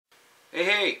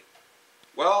Hey,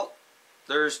 well,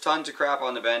 there's tons of crap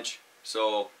on the bench,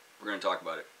 so we're going to talk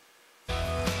about it.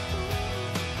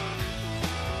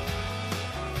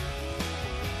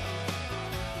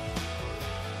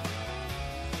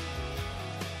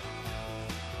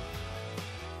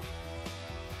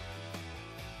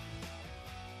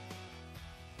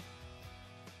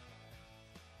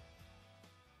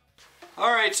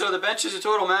 Alright, so the bench is a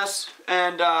total mess,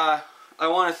 and I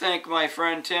want to thank my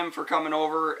friend Tim for coming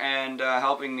over and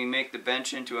helping me make the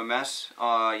bench into a mess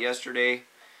yesterday.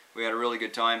 We had a really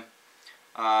good time.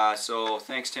 So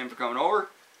thanks, Tim, for coming over.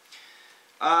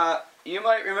 You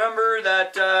might remember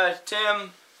that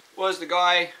Tim was the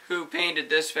guy who painted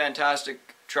this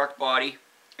fantastic truck body,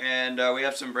 and we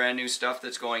have some brand new stuff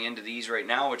that's going into these right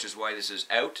now, which is why this is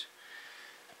out.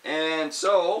 And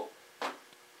so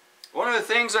one of the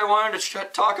things I wanted to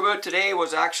talk about today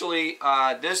was actually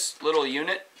this little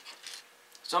unit.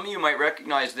 Some of you might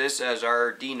recognize this as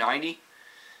our D90.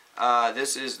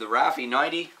 This is the Raffi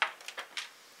 90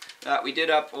 that we did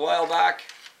up a while back.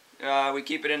 We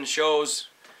keep it in the shows.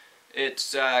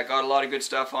 It's got a lot of good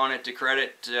stuff on it to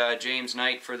credit James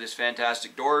Knight for this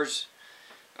fantastic doors.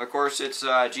 Of course, it's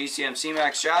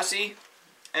GCMracing chassis.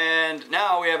 And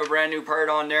now we have a brand new part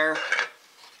on there,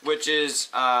 which is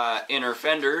inner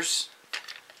fenders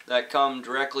that come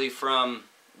directly from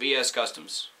VS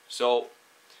Customs. So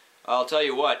I'll tell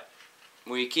you what,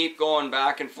 we keep going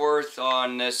back and forth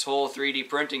on this whole 3D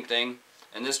printing thing,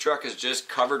 and this truck is just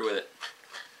covered with it.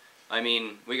 I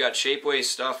mean, we got Shapeways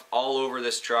stuff all over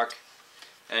this truck,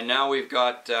 and now we've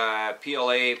got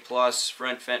PLA plus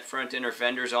front inner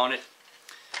fenders on it.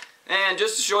 And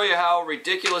just to show you how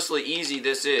ridiculously easy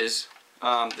this is,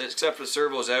 except for the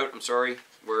servo's out, I'm sorry.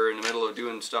 We're in the middle of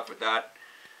doing stuff with that.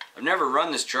 I've never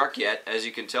run this truck yet, as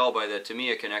you can tell by the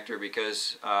Tamiya connector,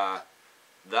 because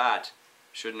that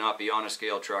should not be on a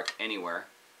scale truck anywhere.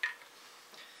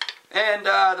 And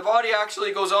the body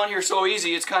actually goes on here so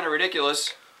easy, it's kind of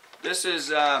ridiculous. This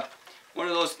is one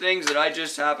of those things that I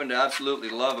just happen to absolutely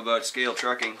love about scale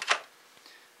trucking.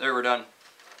 There, we're done.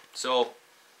 So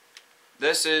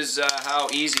this is how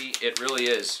easy it really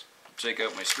is. Take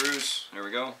out my screws. There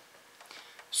we go.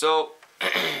 So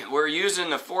we're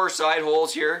using the 4 side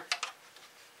holes here,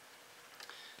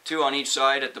 2 on each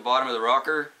side at the bottom of the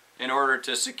rocker, in order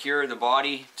to secure the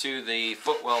body to the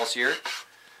footwells here.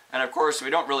 And of course,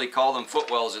 we don't really call them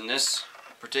footwells in this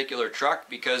particular truck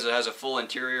because it has a full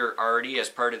interior already as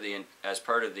part of the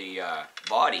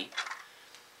body.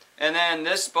 And then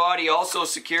this body also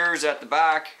secures at the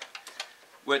back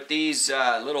with these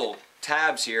little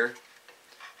tabs here.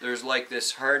 There's like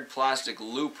this hard plastic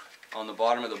loop on the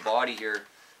bottom of the body here.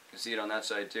 You can see it on that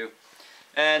side too.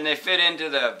 And they fit into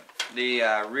the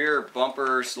rear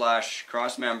bumper slash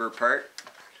cross member part,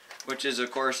 which is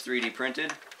of course 3D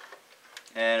printed.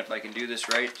 And if I can do this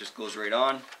right, it just goes right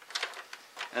on.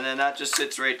 And then that just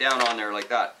sits right down on there like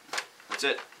that. That's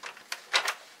it.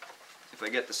 If I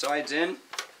get the sides in,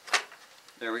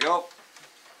 there we go.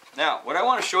 Now, what I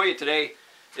want to show you today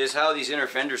is how these inner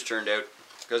fenders turned out,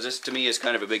 because this to me is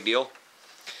kind of a big deal.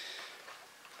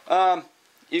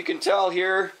 You can tell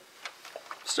here,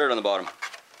 start on the bottom.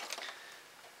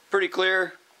 Pretty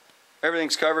clear,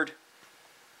 everything's covered.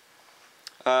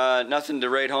 Nothing to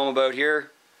write home about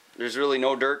here. There's really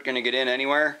no dirt going to get in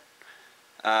anywhere.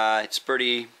 It's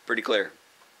pretty clear.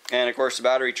 And of course the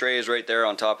battery tray is right there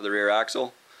on top of the rear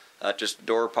axle. Just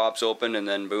door pops open and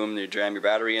then boom, you jam your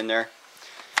battery in there.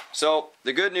 So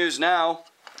the good news now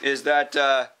is that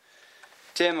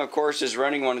Tim, of course, is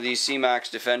running one of these C-Max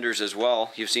Defenders as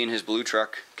well. You've seen his blue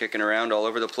truck kicking around all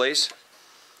over the place.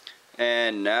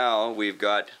 And now we've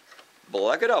got,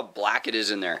 look at how black it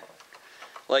is in there.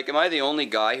 Like, am I the only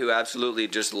guy who absolutely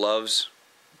just loves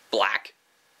black?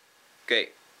 Okay.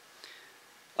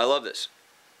 I love this.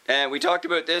 And we talked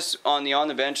about this on the On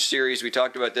the Bench series. We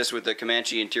talked about this with the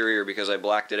Comanche interior because I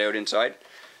blacked it out inside.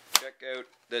 Check out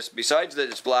this. Besides that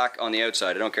it's black on the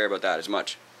outside, I don't care about that as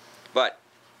much. But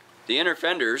the inner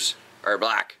fenders are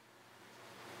black.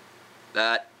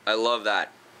 I love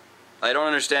that. I don't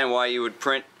understand why you would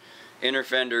print inner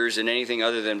fenders in anything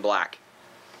other than black.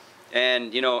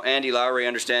 And you know, Andy Lowry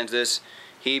understands this.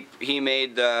 He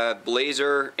made the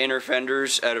Blazer inner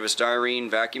fenders out of a styrene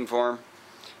vacuum form,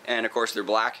 and of course they're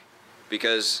black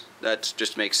because that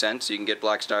just makes sense. You can get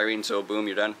black styrene, so boom,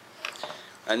 you're done.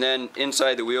 And then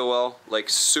inside the wheel well, like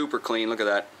super clean. Look at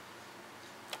that.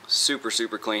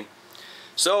 Super clean.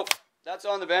 So that's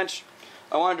on the bench.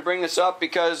 I wanted to bring this up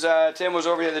because Tim was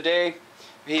over the other day.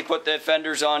 He put the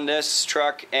fenders on this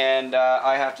truck, and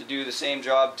I have to do the same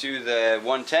job to the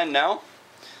 110 now.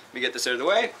 Let me get this out of the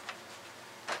way.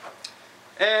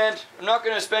 And I'm not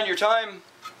going to spend your time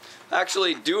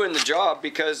actually doing the job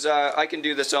because I can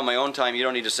do this on my own time. You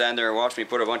don't need to stand there and watch me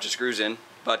put a bunch of screws in.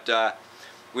 But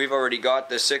we've already got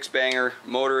the 6-banger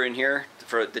motor in here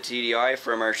for the TDI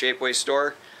from our Shapeways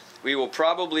store. We will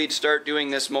probably start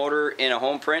doing this motor in a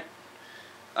home print,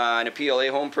 in a PLA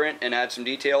home print, and add some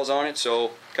details on it.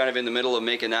 So kind of in the middle of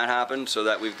making that happen so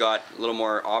that we've got a little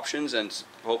more options and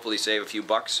hopefully save a few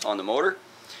bucks on the motor.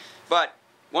 But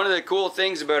one of the cool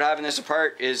things about having this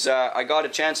apart is I got a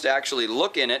chance to actually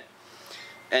look in it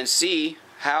and see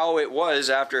how it was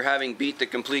after having beat the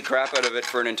complete crap out of it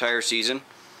for an entire season.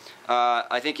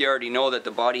 I think you already know that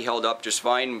the body held up just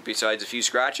fine besides a few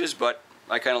scratches, but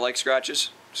I kind of like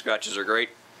scratches. Scratches are great.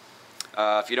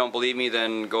 If you don't believe me,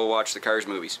 then go watch the Cars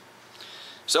movies.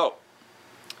 So,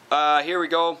 here we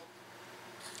go.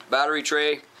 Battery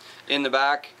tray in the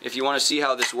back. If you want to see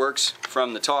how this works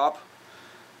from the top,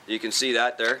 you can see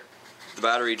that there. The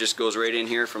battery just goes right in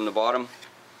here from the bottom.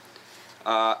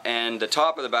 And the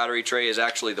top of the battery tray is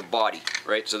actually the body,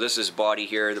 right? So this is body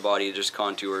here. The body just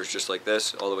contours just like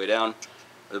this all the way down.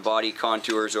 The body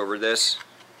contours over this.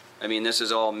 I mean, this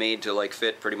is all made to like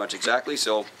fit pretty much exactly,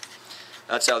 so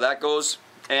that's how that goes.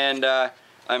 And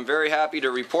I'm very happy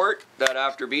to report that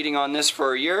after beating on this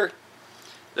for a year,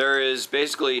 there is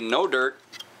basically no dirt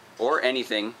or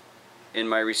anything in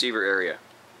my receiver area.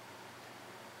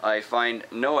 I find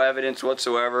no evidence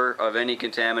whatsoever of any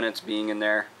contaminants being in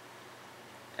there.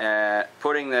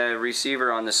 Putting the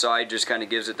receiver on the side just kind of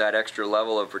gives it that extra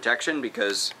level of protection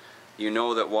because you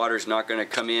know that water's not going to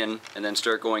come in and then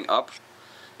start going up.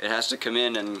 It has to come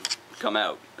in and come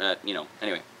out, you know,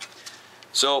 anyway.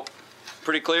 So,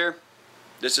 pretty clear.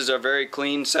 This is a very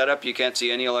clean setup. You can't see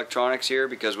any electronics here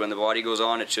because when the body goes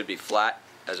on, it should be flat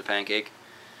as a pancake.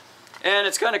 And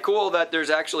it's kind of cool that there's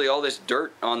actually all this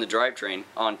dirt on the drivetrain,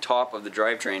 on top of the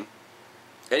drivetrain.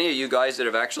 Any of you guys that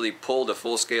have actually pulled a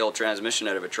full-scale transmission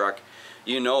out of a truck,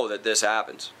 you know that this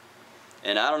happens.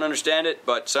 And I don't understand it,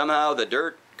 but somehow the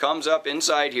dirt comes up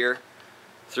inside here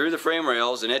through the frame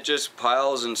rails and it just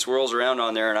piles and swirls around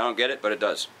on there, and I don't get it, but it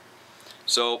does.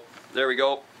 So there we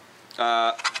go.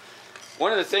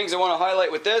 One of the things I want to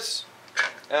highlight with this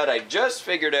that I just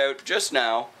figured out just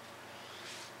now,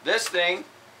 this thing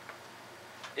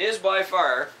is by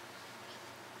far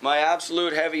my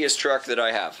absolute heaviest truck that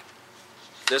I have.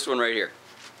 This one right here.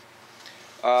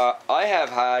 I have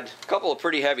had a couple of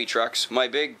pretty heavy trucks. My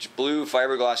big blue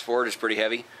fiberglass Ford is pretty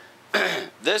heavy.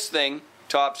 This thing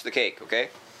tops the cake, okay?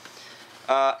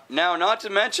 Now, not to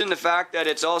mention the fact that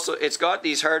it's got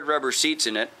these hard rubber seats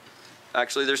in it.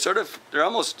 Actually, they're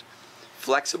almost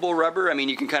flexible rubber. I mean,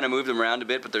 you can kind of move them around a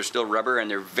bit, but they're still rubber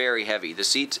and they're very heavy. The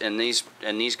seats in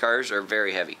these cars are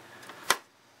very heavy.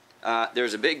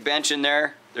 There's a big bench in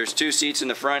there. There's 2 seats in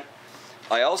the front.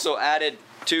 I also added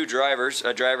 2 drivers,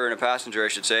 a driver and a passenger, I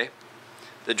should say.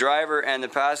 The driver and the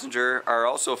passenger are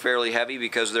also fairly heavy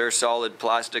because they're solid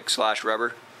plastic /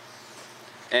 rubber.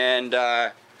 And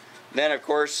then, of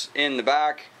course, in the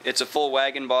back, it's a full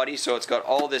wagon body, so it's got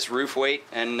all this roof weight.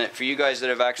 And for you guys that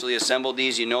have actually assembled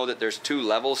these, you know that there's 2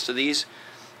 levels to these.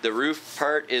 The roof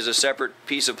part is a separate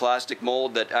piece of plastic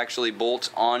mold that actually bolts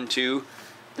onto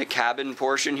the cabin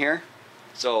portion here.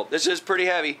 So this is pretty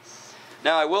heavy.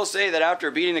 Now, I will say that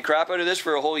after beating the crap out of this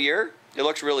for a whole year, it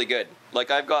looks really good. Like,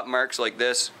 I've got marks like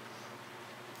this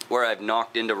where I've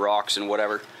knocked into rocks and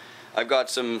whatever. I've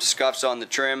got some scuffs on the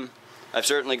trim. I've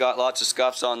certainly got lots of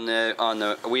scuffs on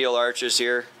the wheel arches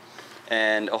here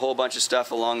and a whole bunch of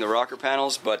stuff along the rocker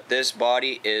panels, but this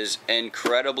body is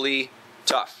incredibly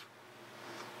tough.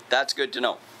 That's good to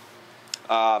know.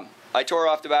 I tore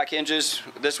off the back hinges.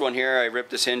 This one here, I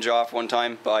ripped this hinge off one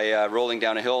time by rolling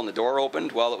down a hill, and the door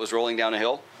opened while it was rolling down a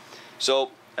hill.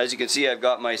 So, as you can see, I've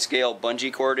got my scale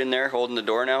bungee cord in there holding the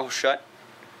door now shut.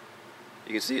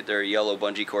 You can see it there, yellow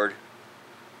bungee cord.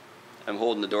 I'm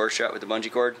holding the door shut with the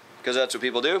bungee cord because that's what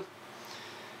people do.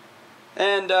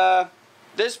 And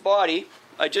this body,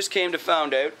 I just came to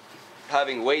find out,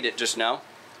 having weighed it just now,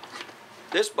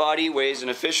 this body weighs an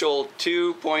official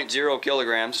 2.0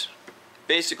 kilograms.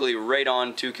 Basically right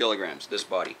on 2 kilograms, this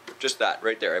body. Just that,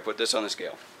 right there. I put this on the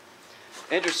scale.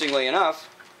 Interestingly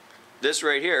enough, this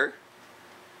right here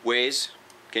weighs,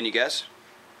 can you guess?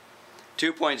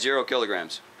 2.0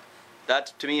 kilograms.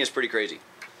 That, to me, is pretty crazy.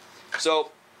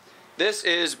 So, this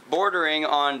is bordering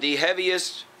on the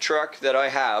heaviest truck that I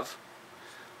have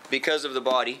because of the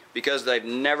body, because I've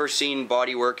never seen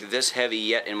body work this heavy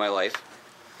yet in my life.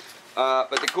 But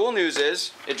the cool news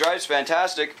is, it drives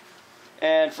fantastic.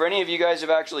 And for any of you guys who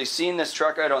have actually seen this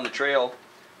truck out on the trail,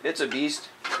 it's a beast.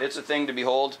 It's a thing to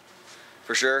behold,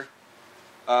 for sure.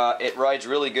 It rides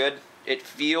really good. it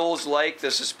feels like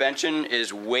the suspension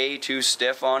is way too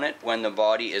stiff on it when the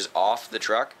body is off the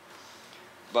truck.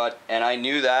 And I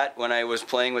knew that when I was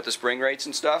playing with the spring rates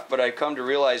and stuff, but I've come to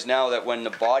realize now that when the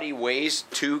body weighs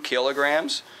 2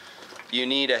 kilograms, you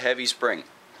need a heavy spring.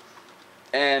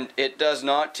 And it does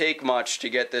not take much to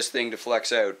get this thing to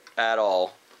flex out at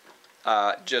all.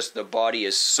 Just the body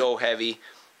is so heavy,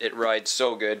 it rides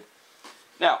so good.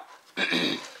 Now,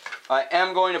 I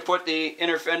am going to put the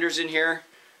inner fenders in here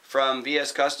from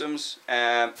VS Customs.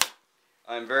 I'm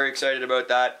very excited about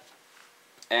that.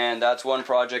 And that's one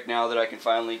project now that I can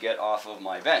finally get off of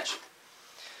my bench.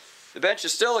 The bench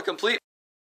is still a complete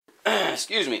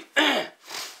excuse me.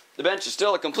 The bench is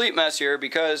still a complete mess here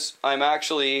because I'm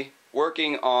actually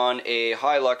working on a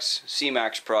Hilux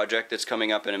C-Max project that's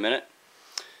coming up in a minute.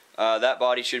 That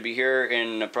body should be here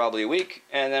in probably a week,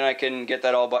 and then I can get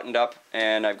that all buttoned up,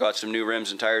 and I've got some new rims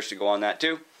and tires to go on that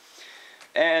too.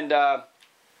 And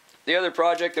the other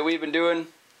project that we've been doing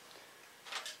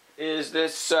is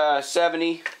this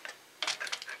 70.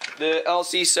 The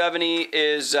LC70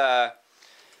 is a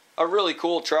really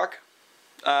cool truck.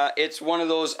 It's one of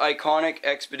those iconic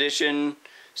expedition,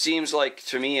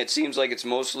 to me it seems like it's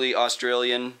mostly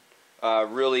Australian,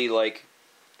 really like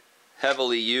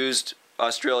heavily used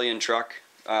Australian truck.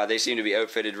 They seem to be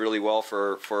outfitted really well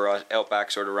for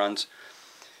outback sort of runs.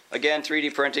 Again,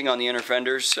 3D printing on the inner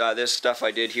fenders. This stuff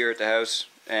I did here at the house,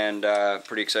 and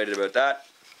pretty excited about that.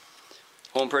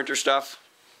 Home printer stuff.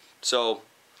 So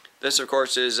this of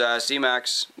course is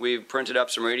C-Max. We've printed up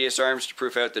some radius arms to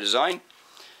proof out the design,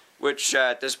 which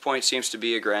at this point seems to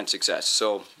be a grand success.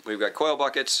 So we've got coil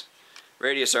buckets,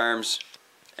 radius arms,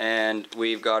 and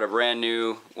we've got a brand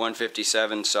new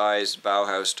 157 size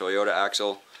Bauhaus Toyota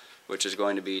axle, which is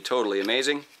going to be totally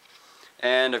amazing.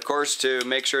 And of course, to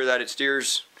make sure that it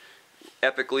steers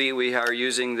epically, we are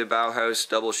using the Bauhaus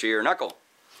double shear knuckle,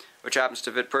 which happens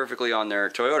to fit perfectly on their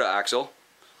Toyota axle,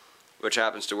 which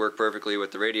happens to work perfectly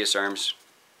with the radius arms.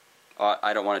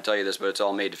 I don't want to tell you this, but it's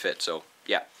all made to fit, so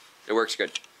yeah, it works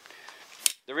good.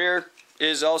 The rear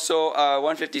is also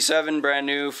 157, brand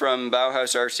new from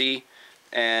Bauhaus RC,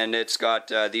 and it's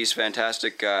got these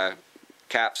fantastic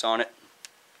caps on it.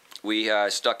 We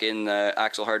stuck in the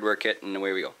axle hardware kit, and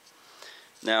away we go.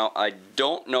 Now, I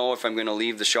don't know if I'm going to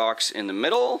leave the shocks in the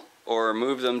middle or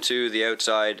move them to the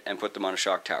outside and put them on a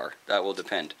shock tower. That will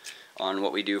depend on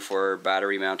what we do for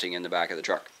battery mounting in the back of the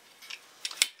truck.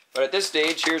 But at this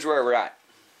stage, here's where we're at.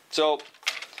 So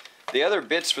the other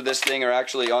bits for this thing are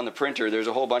actually on the printer. There's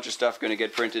a whole bunch of stuff going to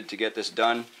get printed to get this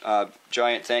done.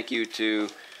 Giant thank you to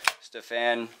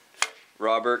Stefan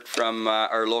Robert from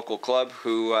our local club,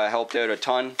 who helped out a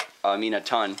ton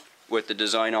with the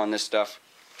design on this stuff.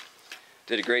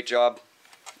 Did a great job.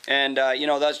 And you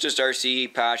know, that's just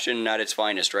RC passion at its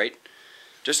finest, right?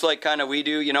 Just like kind of we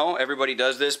do, you know, everybody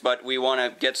does this, but we want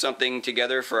to get something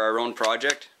together for our own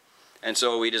project. And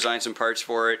so we design some parts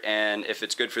for it, and if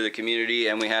it's good for the community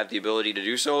and we have the ability to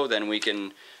do so, then we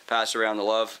can pass around the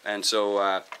love. And so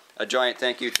a giant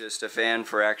thank you to Stefan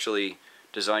for actually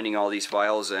designing all these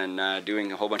files and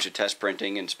doing a whole bunch of test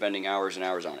printing and spending hours and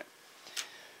hours on it.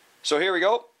 So here we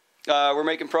go. We're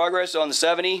making progress on the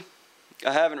 70.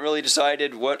 I haven't really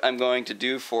decided what I'm going to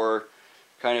do for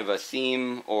kind of a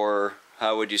theme, or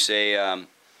how would you say,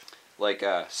 like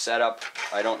a setup.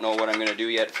 I don't know what I'm going to do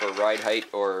yet for ride height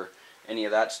or any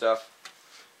of that stuff.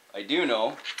 I do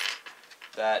know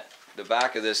that the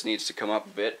back of this needs to come up a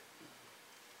bit.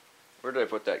 Where did I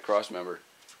put that cross member?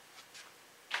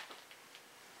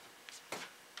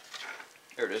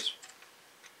 There it is.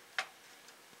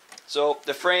 So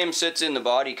the frame sits in the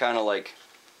body kind of like,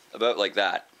 about like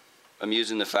that. I'm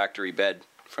using the factory bed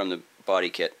from the body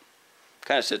kit.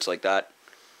 Kind of sits like that.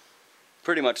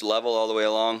 Pretty much level all the way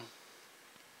along.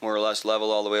 More or less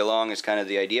level all the way along is kind of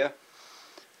the idea.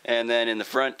 And then in the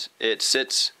front, it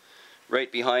sits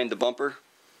right behind the bumper.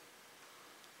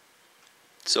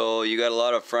 So you got a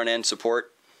lot of front end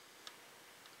support.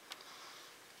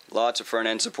 Lots of front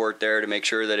end support there to make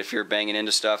sure that if you're banging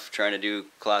into stuff, trying to do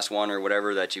class 1 or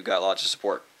whatever, that you've got lots of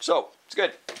support. So, it's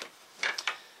good.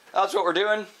 That's what we're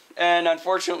doing. And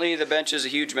unfortunately, the bench is a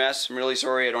huge mess. I'm really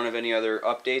sorry I don't have any other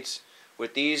updates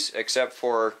with these, except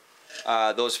for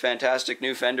those fantastic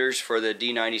new fenders for the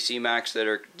D90 C-Max that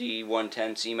are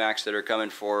D110 C-Max that are coming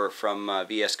from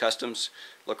VS Customs.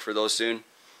 Look for those soon.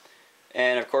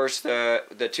 And of course,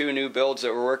 the two new builds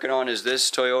that we're working on is this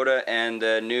Toyota and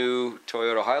the new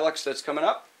Toyota Hilux that's coming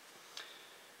up.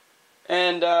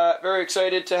 And very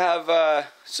excited to have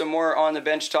some more on the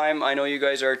bench time. I know you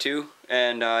guys are too.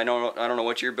 And I don't know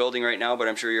what you're building right now, but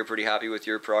I'm sure you're pretty happy with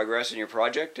your progress and your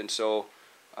project. And so,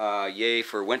 yay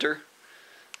for winter.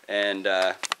 And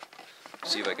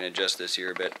See if I can adjust this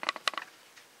here a bit.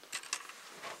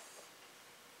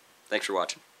 Thanks for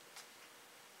watching.